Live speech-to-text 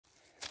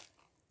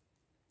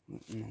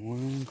in the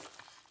world?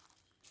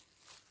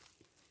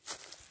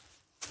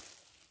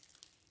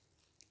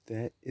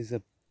 That is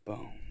a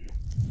bone.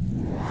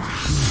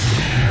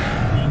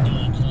 And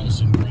Dylan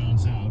Carlson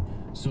grounds out,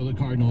 so the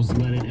Cardinals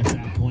led it at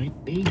that point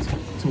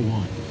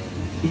 8-1.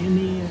 In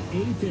the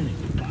 8th inning,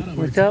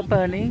 what's up,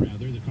 buddy?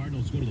 The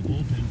Cardinals go to the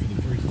bullpen for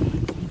the first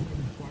time.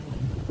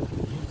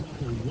 Gives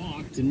up a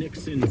walk to Nick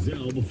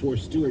Senzel before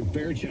Stuart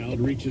Fairchild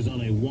reaches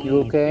on a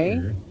one-out okay?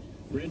 hitter.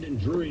 Brendan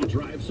Drury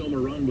drives home a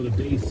run with a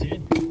base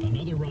hit.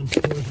 Another run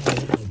scores on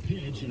a wild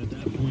pitch, and at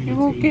that point You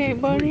it's okay,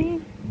 8-3.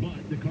 buddy?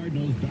 But the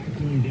Cardinals back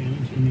doing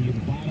damage in the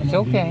bottom It's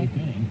of okay. the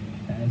 8th inning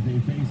as they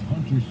face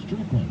Hunter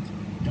Strickland.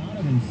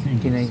 Donovan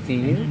singles. Can I see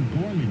you? And then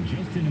Gorman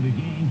just into the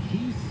game.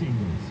 He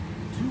singles.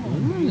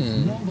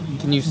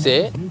 Can you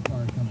sit?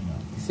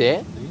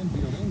 Sit?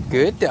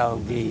 Good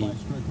doggy.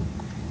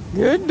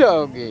 Good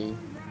doggy.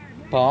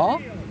 Paw?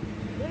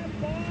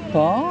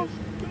 Paw?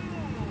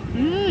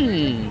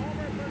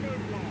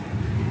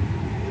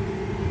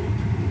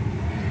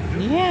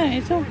 Yeah,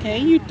 it's okay.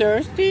 You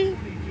thirsty?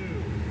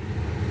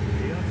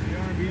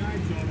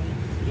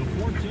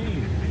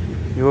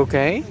 You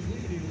okay?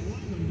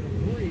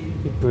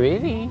 You're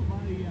pretty.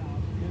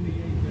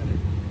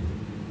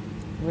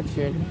 What's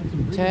your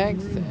tag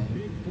say?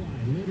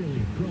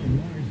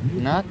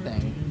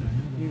 Nothing.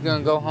 You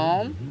gonna go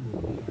home?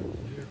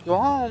 Go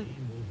home.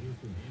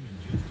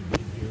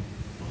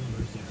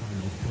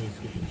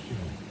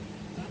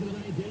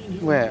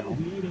 Well.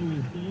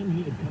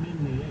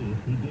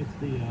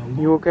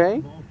 You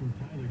okay?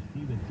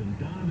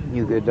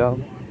 You good,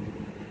 dog?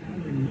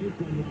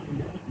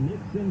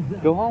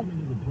 Go home.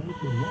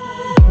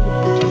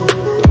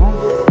 Go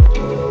home.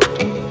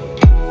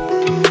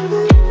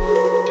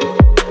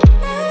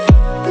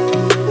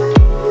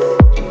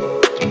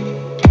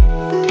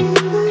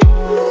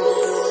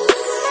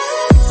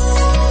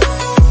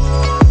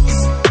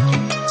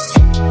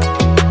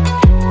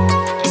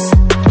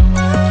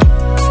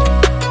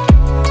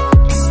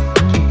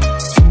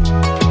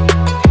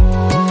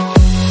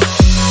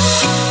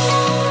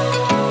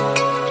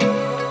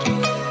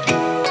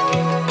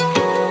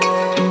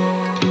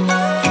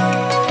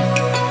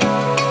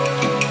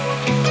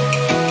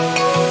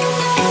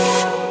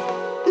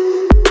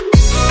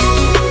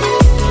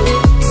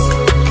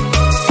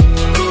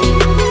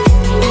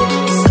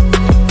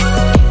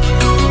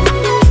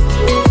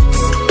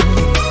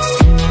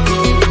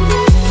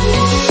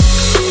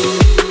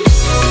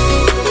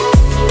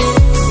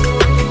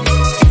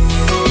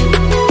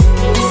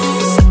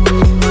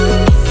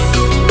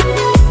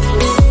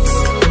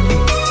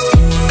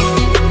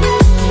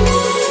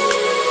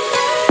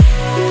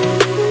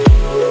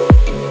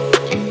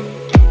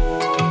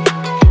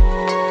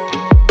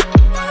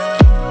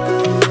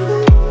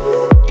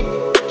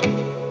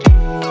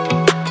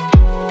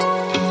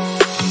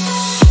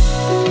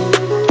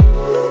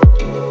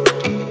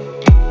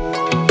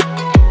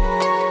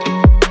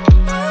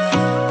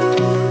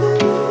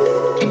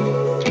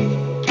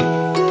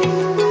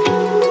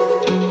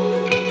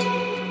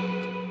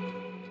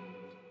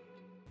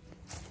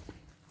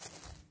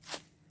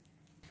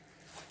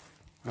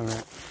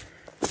 Alright,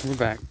 we're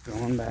back,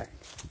 going back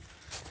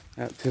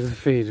out to the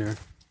feeder.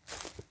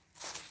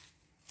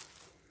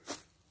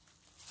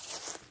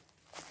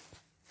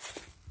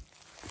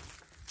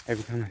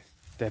 Every time I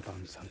step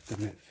on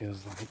something, it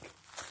feels like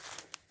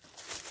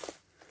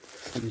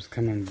something's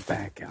coming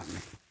back at me.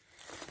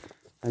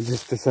 I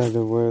just decided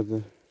to wear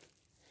the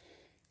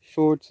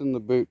shorts and the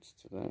boots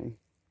today,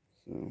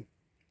 so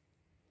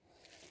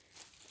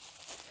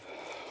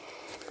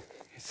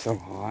it's so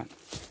hot.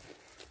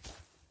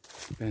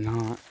 Been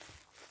hot,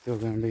 still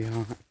gonna be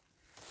hot,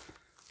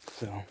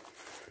 so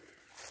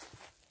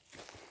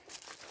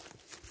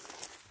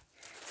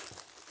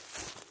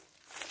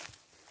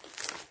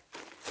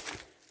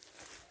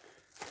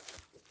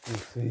we'll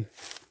see.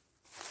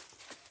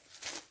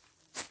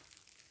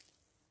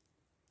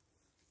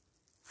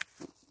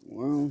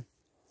 Well,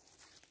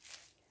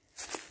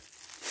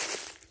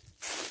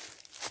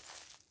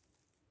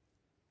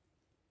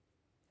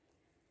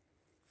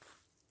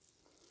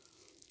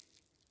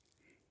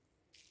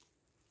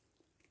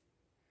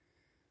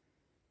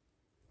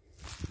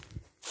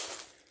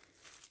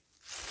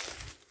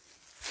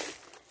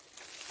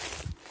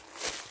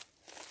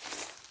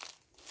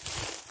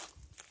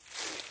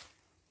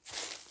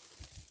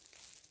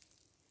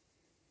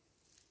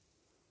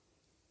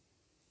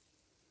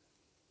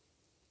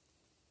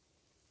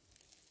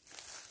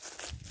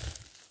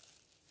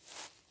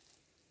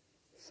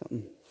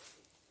 something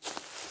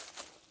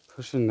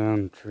pushing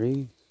down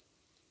trees.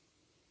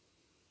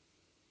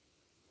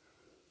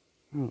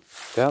 I don't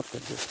doubt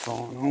they're just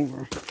falling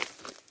over.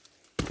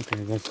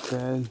 Okay, that's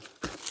dead.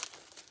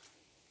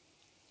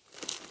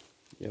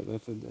 Yeah,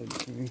 that's a dead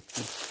tree.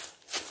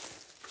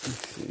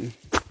 Let's see.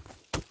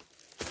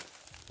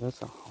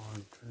 That's a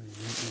hard tree.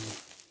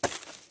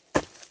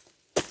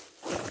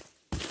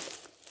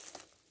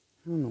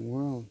 How in the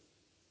world?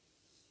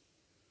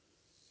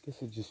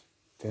 Guess it just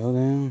fell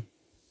down.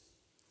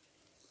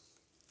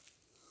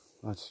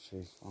 Lots of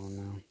trees falling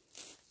down.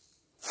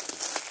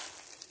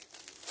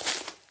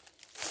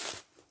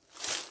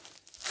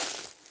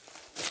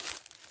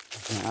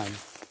 Again.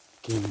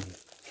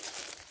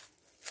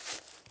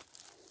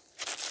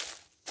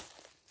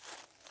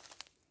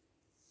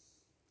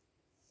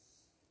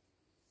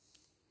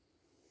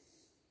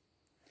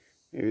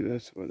 Maybe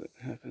that's what it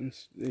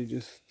happens. They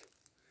just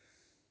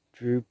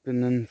droop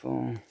and then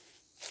fall.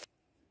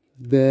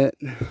 That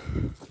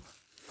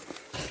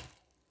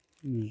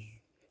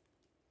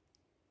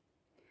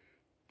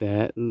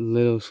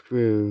little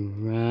screw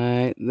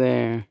right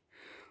there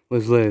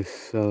was loose,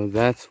 so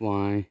that's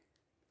why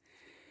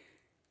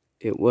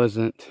it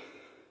wasn't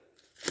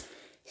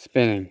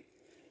spinning.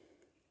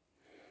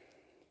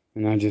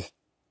 And I just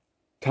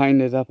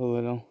tightened it up a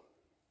little.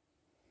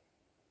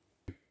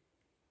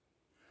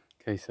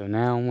 Okay, so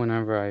now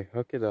whenever I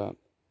hook it up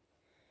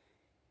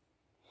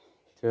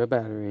to a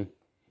battery,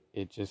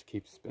 it just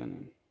keeps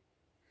spinning.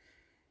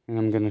 And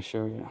I'm gonna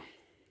show you.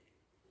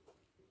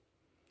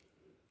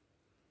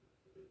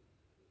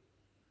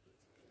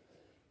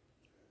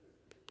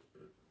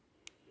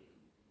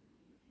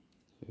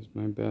 Here's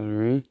my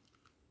battery.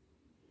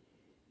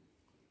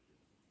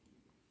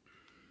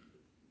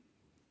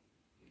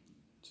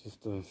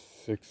 Just a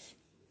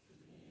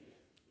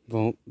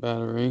 6-volt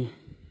battery.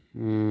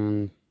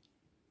 And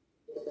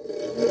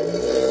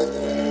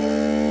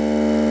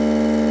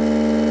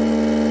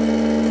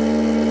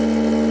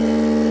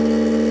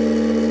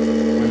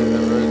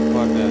whenever it's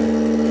plugged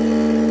in.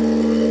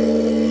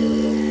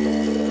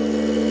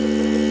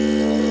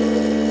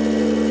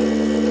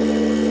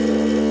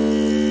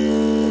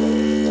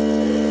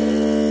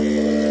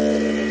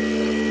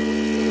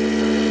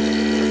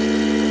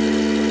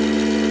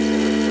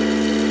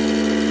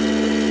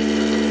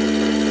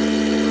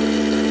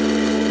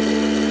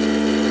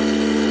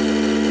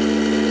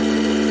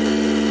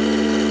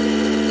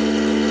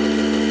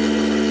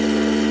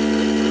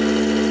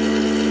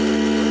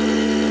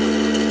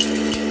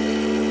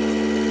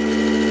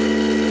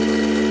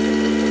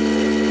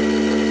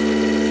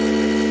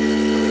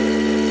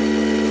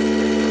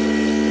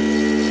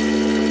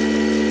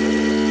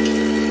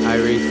 I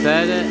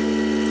reset it.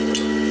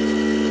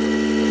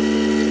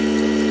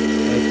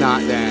 It's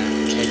not done.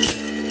 It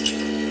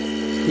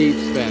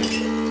keeps spinning.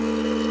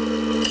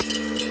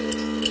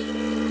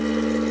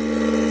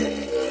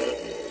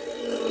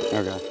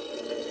 Okay.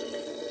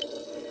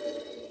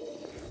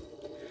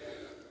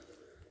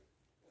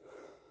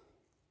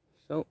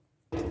 So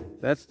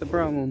that's the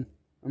problem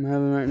I'm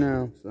having right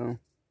now. So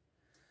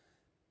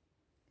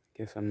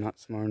guess I'm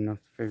not smart enough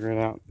to figure it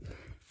out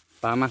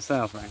by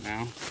myself right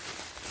now.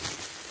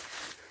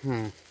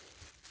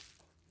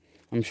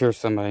 I'm sure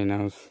somebody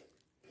knows.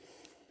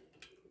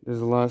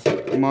 There's a lot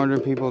smarter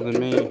people than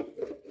me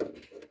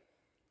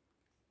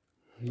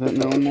that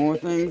know more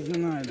things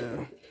than I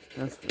do.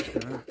 That's for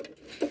sure.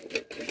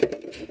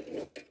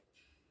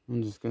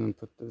 I'm just gonna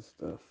put this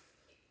stuff.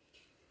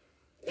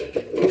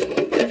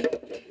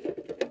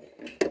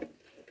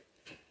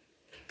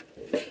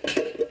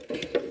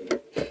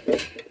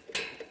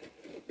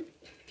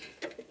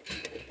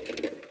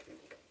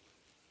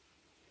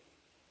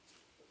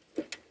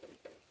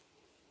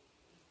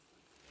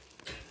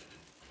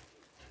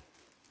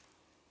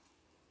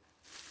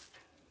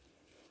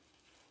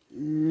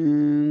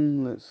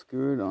 And let's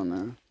screw it on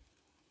there.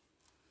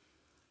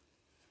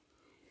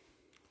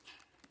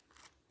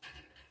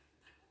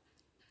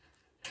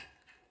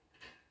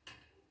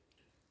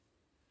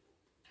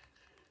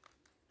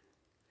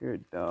 You're a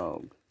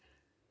dog.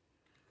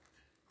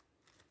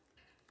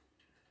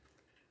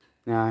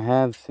 Now I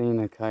have seen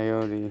a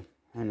coyote.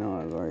 I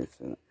know I've already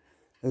said it.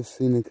 I've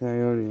seen a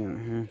coyote out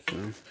here,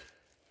 so.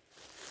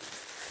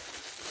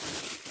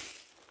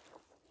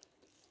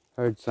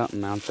 Heard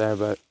something out there,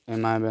 but it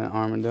might have been an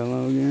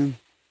armadillo again.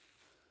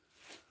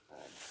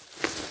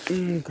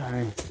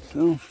 Okay,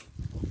 so.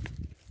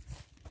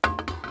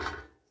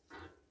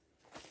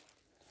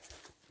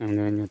 I'm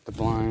gonna get the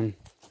blind,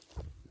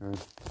 or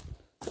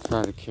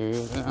try to carry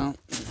it out.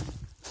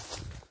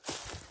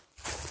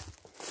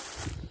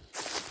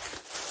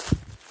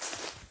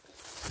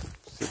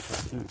 See if I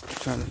can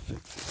try to fix it.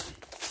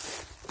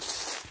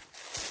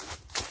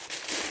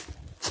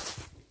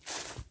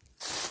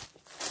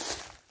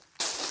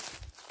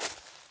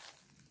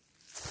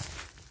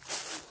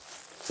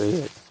 See,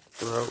 it's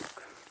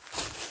broke.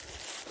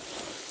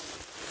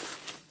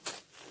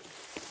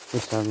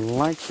 Which I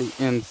like the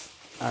ends.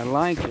 I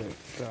like it,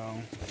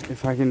 so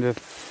if I can just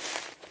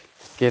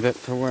get it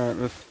to where it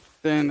was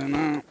standing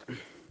out,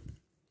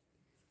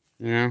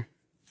 you know,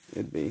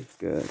 it'd be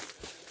good.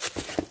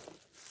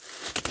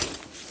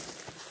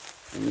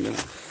 I'm gonna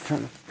try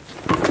to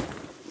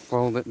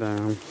fold it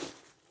down.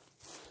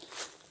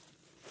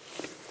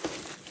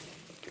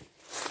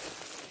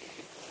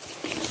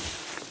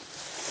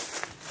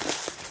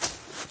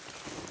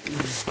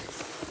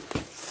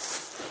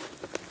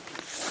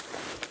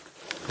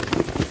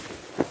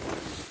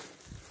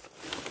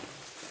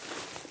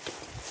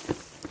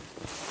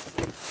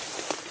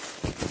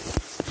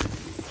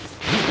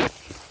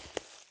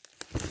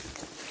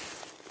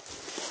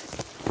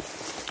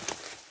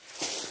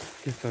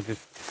 Guess I'll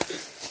just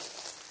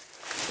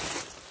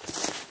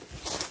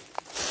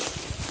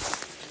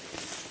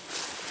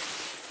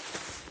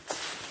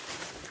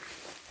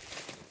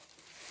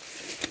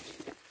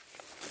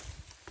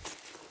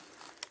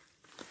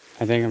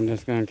I think I'm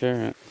just gonna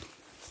carry it.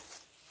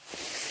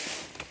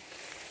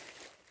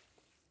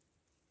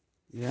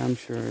 Yeah, I'm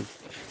sure.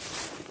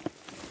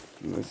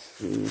 Let's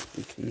see if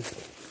we can.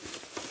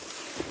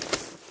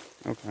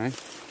 Okay.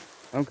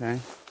 Okay.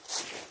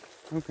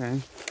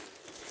 Okay.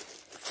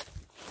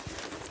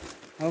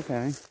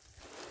 Okay.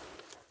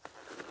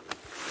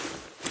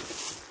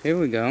 Here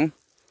we go.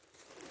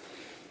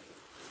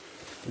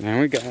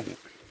 Now we got it.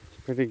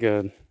 Pretty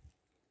good.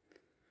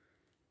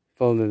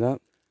 Fold it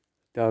up.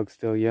 Dog's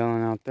still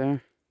yelling out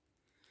there.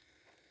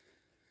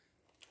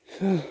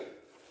 So,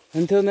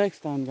 until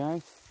next time,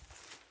 guys.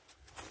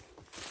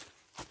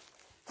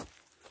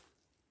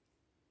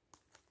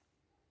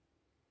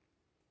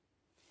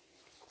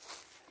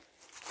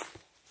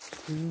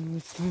 So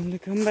it's time to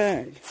come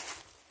back.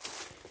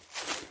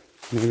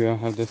 Maybe I'll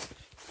have this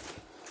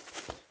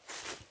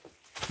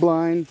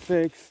blind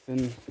fixed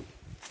and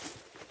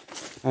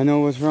I know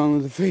what's wrong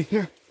with the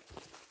feeder.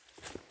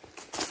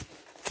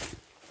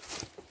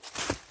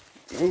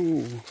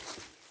 Oh.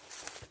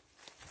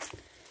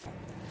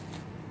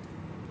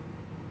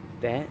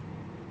 That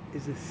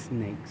is a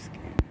snake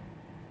skin.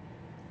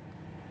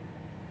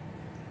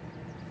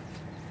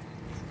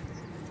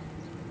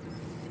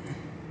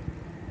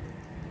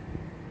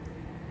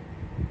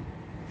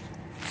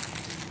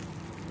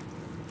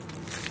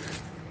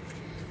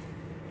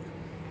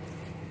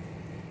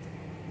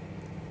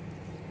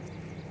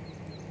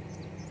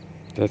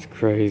 That's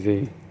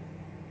crazy.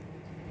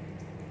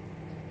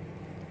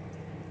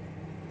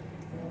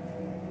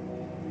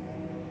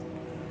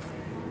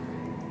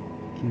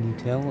 Can you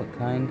tell what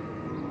kind of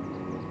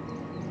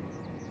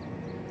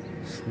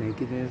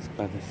snake it is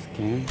by the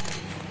skin?